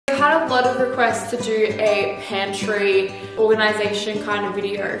had a lot of requests to do a pantry organization kind of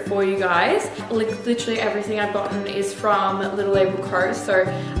video for you guys. Like literally everything I've gotten is from Little Label Co. So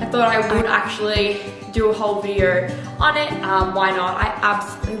I thought I would actually do a whole video on it. Why not? I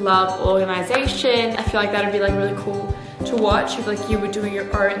absolutely love organization. I feel like that would be like really cool to watch if like you were doing your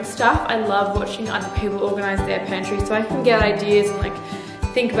own stuff. I love watching other people organize their pantry so I can get ideas and like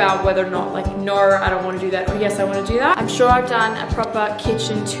think about whether or not like, no, I don't want to do that, or yes, I want to do that. I'm sure I've done a proper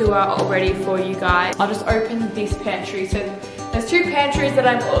kitchen tour already for you guys. I'll just open this pantry. So there's two pantries that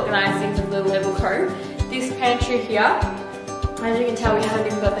I'm organizing with Little Label Co. This pantry here, as you can tell, we haven't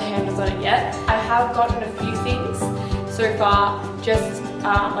even got the handles on it yet. I have gotten a few things so far, just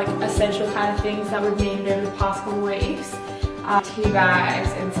like essential kind of things that we've needed over the past couple weeks. Tea bags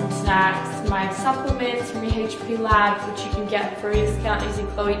and some snacks, my supplements from your HP Lab, which you can get for a discount using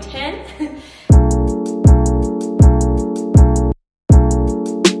Chloe 10.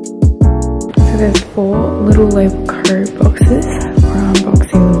 So there's 4 Little Label Co boxes. We're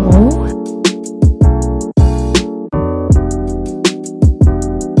unboxing them all.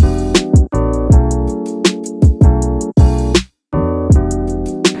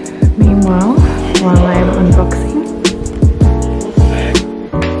 Meanwhile, while I am unboxing,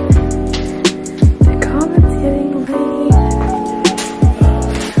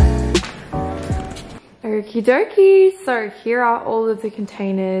 okie dokie. So here are all of the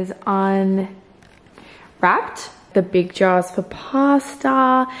containers unwrapped. The big jars for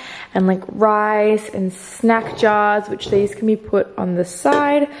pasta and like rice and snack jars, which these can be put on the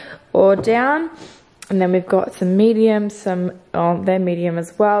side or down. And then we've got some medium, they're medium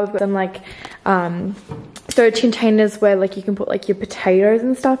as well. We've got some like storage containers where like you can put like your potatoes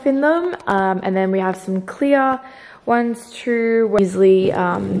and stuff in them. And then we have some clear ones too, usually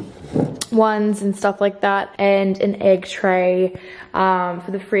ones and stuff like that, and an egg tray for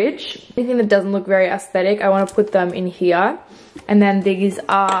the fridge. Anything that doesn't look very aesthetic, I want to put them in here. And then these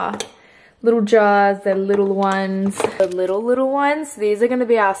are little jars, they're little ones, the little ones. These are going to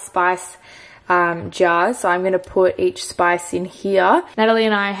be our spice jars, so I'm going to put each spice in here. Natalie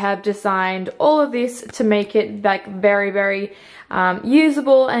and I have designed all of this to make it like very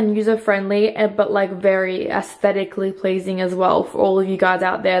usable and user-friendly, but like very aesthetically pleasing as well for all of you guys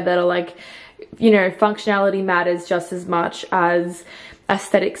out there that are like, you know, functionality matters just as much as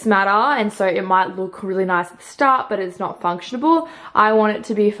aesthetics matter. And so it might look really nice at the start, but it's not functionable. I want it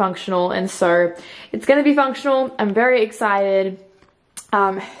to be functional, and so it's going to be functional. I'm very excited.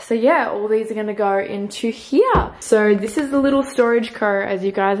 So yeah, all these are going to go into here. So this is the Little Storage Co, as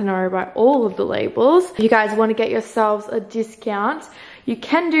you guys know by all of the labels. If you guys want to get yourselves a discount, you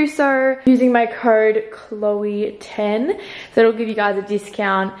can do so using my code Chloe10. So it'll give you guys a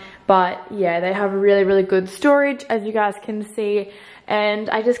discount. But yeah, they have really good storage, as you guys can see. And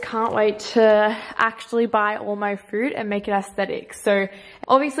I just can't wait to actually buy all my food and make it aesthetic. So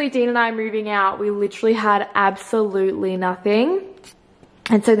obviously Dean and I moving out, we literally had absolutely nothing.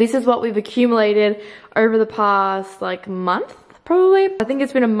 And so this is what we've accumulated over the past like month, probably. I think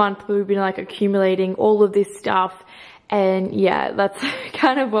it's been a month where we've been like accumulating all of this stuff. And yeah, that's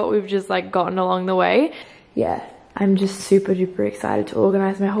kind of what we've just like gotten along the way. Yeah, I'm just super duper excited to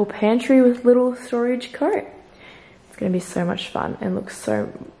organize my whole pantry with Little Storage Co. It's gonna be so much fun and looks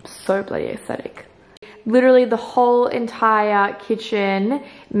so bloody aesthetic. Literally the whole entire kitchen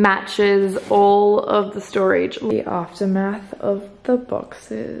matches all of the storage. The aftermath of the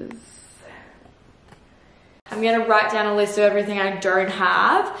boxes. I'm gonna write down a list of everything I don't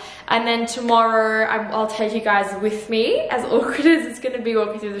have, and then tomorrow I'll take you guys with me, as awkward as it's gonna be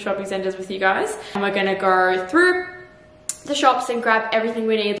walking through the shopping centers with you guys. And we're gonna go through the shops and grab everything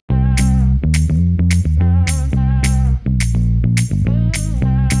we need.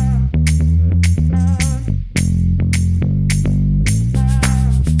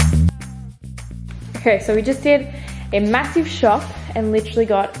 Okay, so we just did a massive shop and literally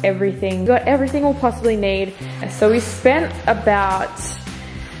got everything. We got everything we'll possibly need. So we spent about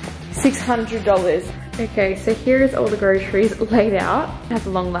 $600. Okay, so here's all the groceries laid out. It has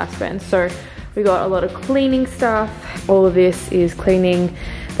a long lifespan, so we got a lot of cleaning stuff. All of this is cleaning.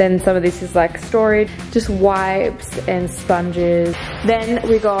 Then some of this is like storage, just wipes and sponges. Then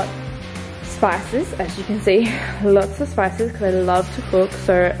we got spices, as you can see, lots of spices because I love to cook,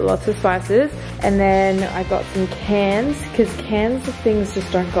 so lots of spices. And then I got some cans, because cans of things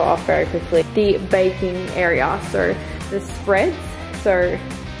just don't go off very quickly. The baking area, so the spreads, so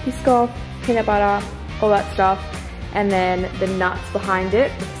Biscoff, peanut butter, all that stuff. And then the nuts behind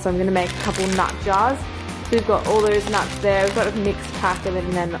it, so I'm gonna make a couple nut jars. So we've got all those nuts there. We've got a mixed pack and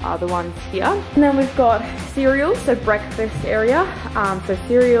then the other ones here. And then we've got cereals, so breakfast area. So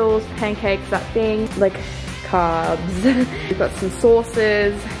cereals, pancakes, that thing, like carbs. We've got some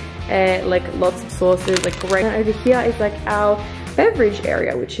sauces, like lots of sauces, like great. And over here is like our beverage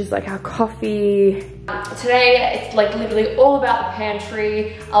area, which is like our coffee. Today it's like literally all about the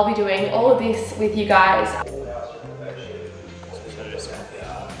pantry. I'll be doing all of this with you guys.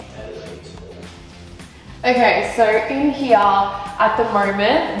 Okay, so in here at the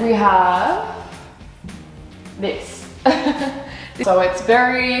moment we have this. So it's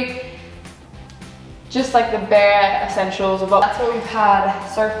very just like the bare essentials of what, that's what we've had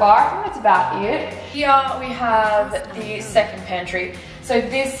so far. I think that's about it. Here we have the second pantry. So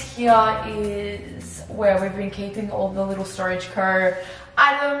this here is where we've been keeping all the little Storage Co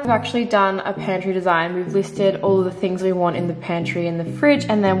items. We've actually done a pantry design. We've listed all of the things we want in the pantry and the fridge,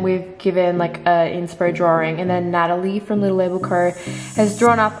 and then we've given like a inspo drawing, and then Natalie from Little Label Co has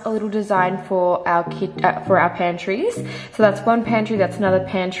drawn up a little design for our pantries. So that's one pantry, that's another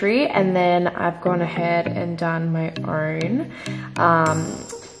pantry, and then I've gone ahead and done my own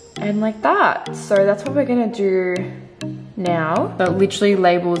and like that. So that's what we're gonna do now. So it literally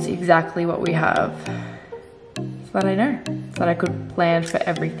labels exactly what we have, so that I know, so that I could plan for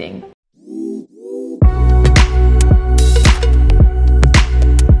everything.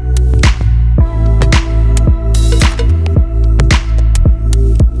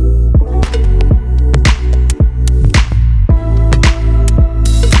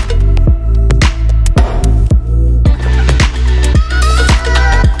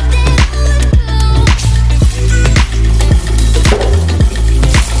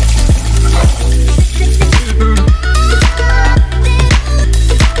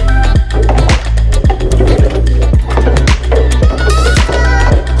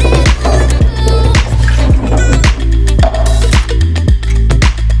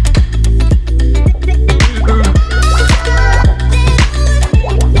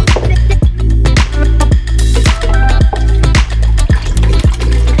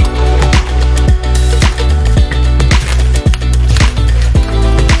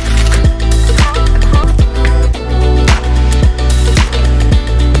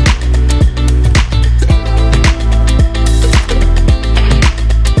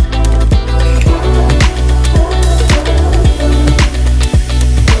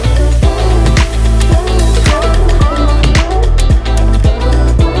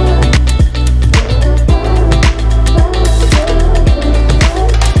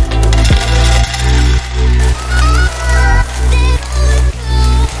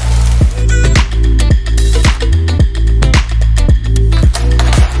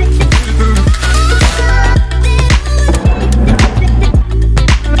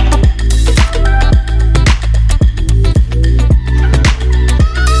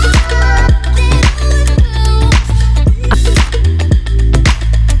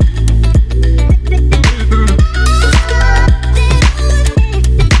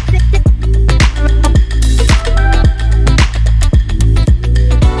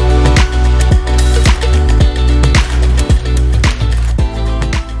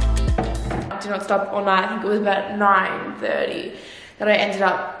 Stop all night. I think it was about 9:30 that I ended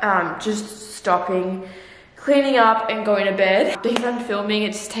up just stopping, cleaning up and going to bed. After he's done filming,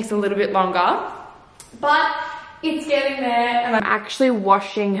 it just takes a little bit longer, but it's getting there. And I'm actually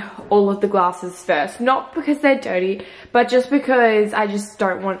washing all of the glasses first, not because they're dirty, but just because I just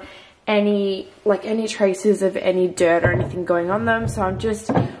don't want any traces of any dirt or anything going on them. So I'm just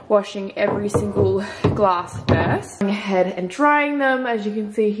washing every single glass first, going ahead and drying them, as you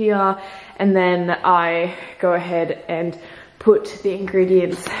can see here, and then I go ahead and put the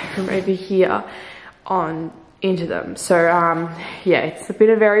ingredients from over here on into them. So yeah, it's been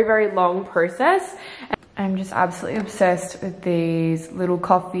a very, very long process. I'm just absolutely obsessed with these little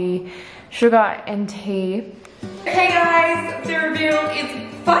coffee, sugar and tea. Hey guys, the reveal is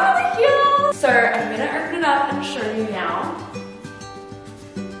finally here. So I'm gonna open it up and show you now.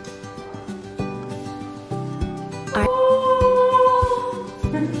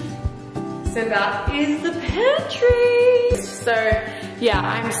 So that is the pantry. So yeah,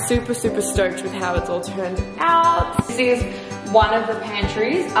 I'm super, super stoked with how it's all turned out. This is one of the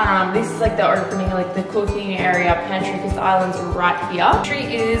pantries. This is like the opening, like the cooking area pantry, because the island's right here.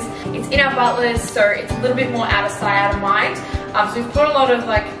 Pantry it's in our butlers, so it's a little bit more out of sight, out of mind. So we've put a lot of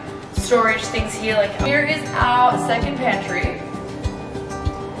like storage things here. Like here is our second pantry.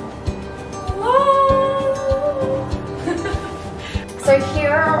 Hello. So here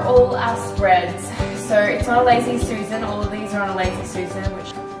are all our spreads. So it's not a Lazy Susan. All of these are on a Lazy Susan,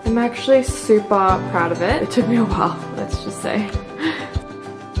 which I'm actually super proud of it. It took me a while, let's just say.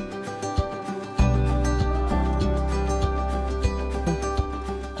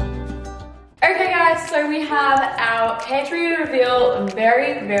 So we have our pantry reveal. I'm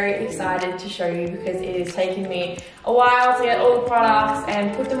very, very excited to show you because it has taken me a while to get all the products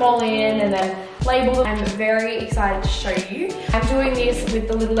and put them all in and then label them. I'm very excited to show you. I'm doing this with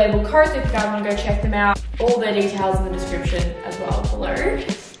the little label codes if you guys want to go check them out. All the details in the description as well below.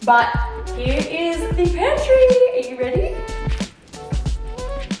 But here is the pantry. Are you ready?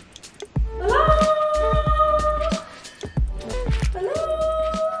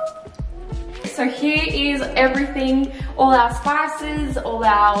 So here is everything, all our spices, all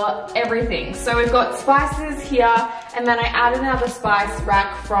our everything. So we've got spices here, and then I added another spice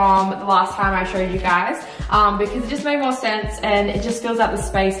rack from the last time I showed you guys because it just made more sense and it just fills out the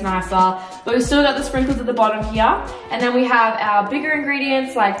space nicer. But we've still got the sprinkles at the bottom here. And then we have our bigger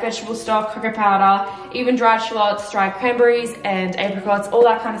ingredients like vegetable stock, cocoa powder, even dried shallots, dried cranberries and apricots, all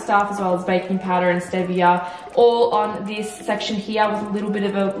that kind of stuff, as well as baking powder and stevia, all on this section here with a little bit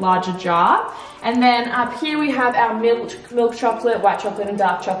of a larger jar. And then up here we have our milk chocolate, white chocolate and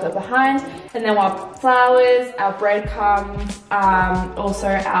dark chocolate behind. And then our flours, our breadcrumbs, also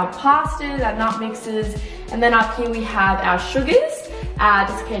our pastas, our nut mixes. And then up here we have our sugars,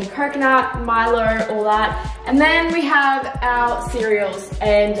 desiccated coconut, Milo, all that. And then we have our cereals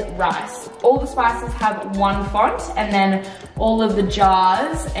and rice. All the spices have one font, and then all of the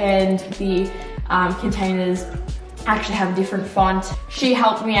jars and the containers actually have a different font. She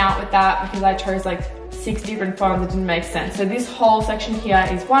helped me out with that because I chose like 6 different fonts. It didn't make sense. So this whole section here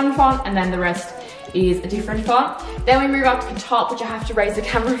is one font and then the rest is a different font. Then we move up to the top, which I have to raise the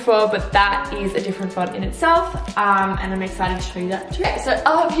camera for, but that is a different font in itself. And I'm excited to show you that too. So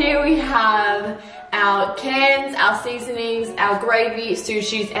up here we have our cans, our seasonings, our gravy,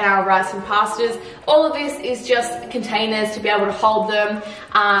 sushis, and our rice and pastas. All of this is just containers to be able to hold them.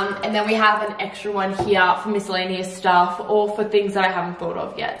 And then we have an extra one here for miscellaneous stuff or for things that I haven't thought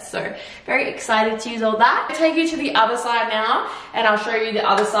of yet. So very excited to use all that. I'll take you to the other side now and I'll show you the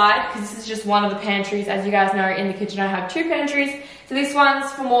other side because this is just one of the pantries. As you guys know, in the kitchen I have 2 pantries. So this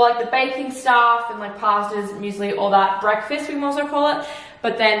one's for more like the baking stuff and like pastas, muesli, all that. Breakfast we also call it.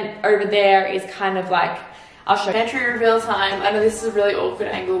 But then over there is kind of like, I'll show you. Pantry reveal time. I know this is a really awkward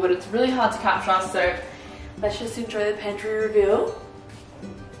angle, but it's really hard to capture. So let's just enjoy the pantry reveal.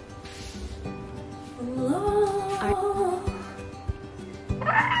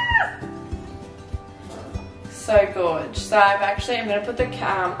 So gorgeous. So I'm gonna put the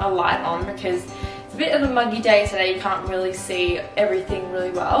a light on because it's a bit of a muggy day today. You can't really see everything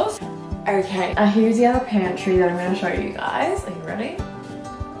really well. Okay, here's the other pantry that I'm gonna show you guys. Are you ready?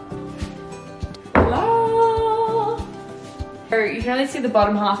 So you can only see the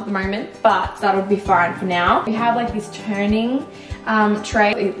bottom half at the moment, but that'll be fine for now. We have like this turning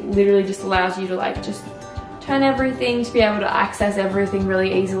tray. It literally just allows you to like just turn everything to be able to access everything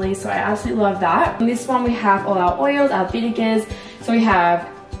really easily. So I absolutely love that. In this one we have all our oils, our vinegars. So we have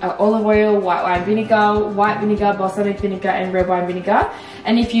olive oil, white wine vinegar, balsamic vinegar, and red wine vinegar.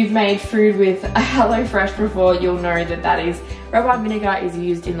 And if you've made food with HelloFresh before, you'll know that red wine vinegar is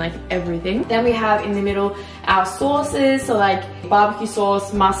used in like everything. Then we have in the middle our sauces, so like barbecue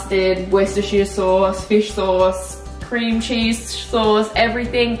sauce, mustard, Worcestershire sauce, fish sauce, cream cheese sauce,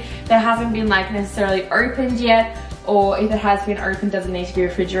 everything that hasn't been like necessarily opened yet, or if it has been opened doesn't need to be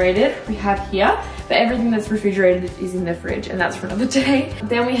refrigerated, we have here. But everything that's refrigerated is in the fridge, and that's for another day.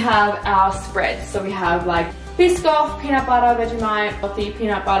 Then we have our spreads. So we have like Biscoff, peanut butter, Vegemite, healthy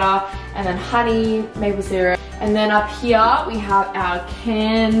peanut butter, and then honey, maple syrup. And then up here we have our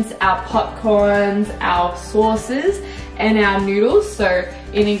cans, our popcorns, our sauces, and our noodles. So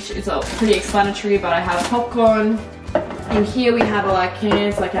in each, it's all pretty explanatory, but I have popcorn. And here we have all our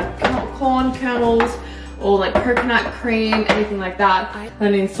cans, like our corn kernels, or like coconut cream, anything like that.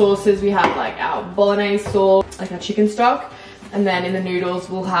 And in sauces, we have like our bolognese sauce, like our chicken stock. And then in the noodles,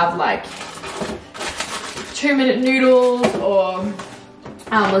 we'll have like 2-minute noodles or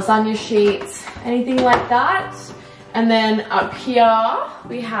lasagna sheets, anything like that. And then up here,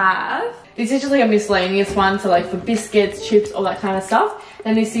 we have, this is just like a miscellaneous one, so like for biscuits, chips, all that kind of stuff.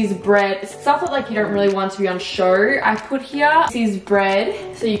 Then this is bread, stuff that like you don't really want to be on show, I put here. This is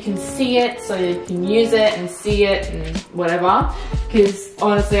bread, so you can see it, so you can use it and see it and whatever. Because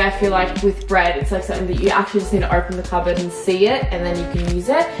honestly, I feel like with bread, it's like something that you actually just need to open the cupboard and see it, and then you can use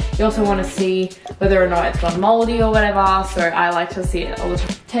it. You also want to see whether or not it's gone moldy or whatever, so I like to see it all the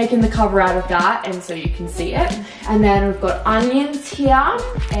time. Taking the cover out of that, and so you can see it. And then we've got onions here,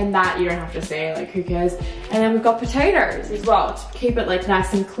 and that you don't have to see, like who cares. And then we've got potatoes as well, to keep it like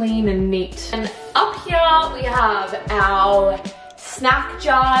nice and clean and neat. And up here we have our snack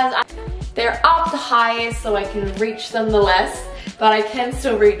jars. They're up the highest so I can reach them the less, but I can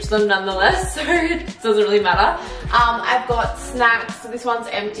still reach them nonetheless, so it doesn't really matter. I've got snacks, so this one's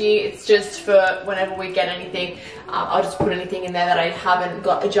empty. It's just for whenever we get anything, I'll just put anything in there that I haven't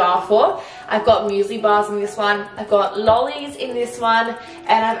got a jar for. I've got muesli bars in this one. I've got lollies in this one,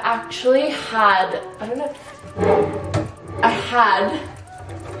 and I've actually had, I had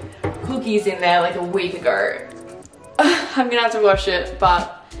cookies in there like a week ago. I'm gonna have to wash it,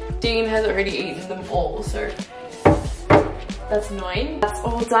 but Dean has already eaten them all, so that's annoying. That's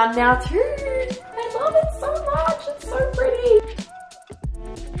all done now too. I love it so much, it's so pretty.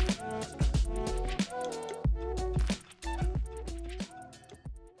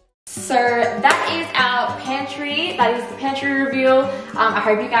 So that is our pantry. That is the pantry reveal. I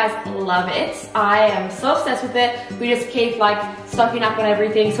hope you guys love it. I am so obsessed with it. We just keep like stocking up on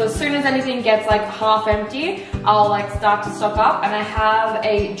everything. So as soon as anything gets like half empty, I'll like start to stock up. And I have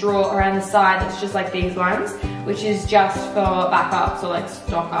a drawer around the side that's just like these ones, which is just for backups or like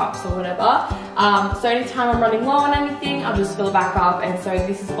stock ups or whatever. So anytime I'm running low on anything, I'll just fill it back up. And so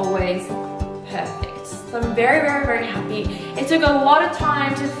this is always perfect. So I'm very, very, very happy. It took a lot of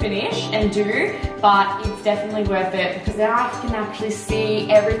time to finish and do, but it's definitely worth it because now I can actually see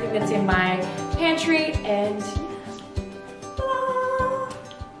everything that's in my pantry, and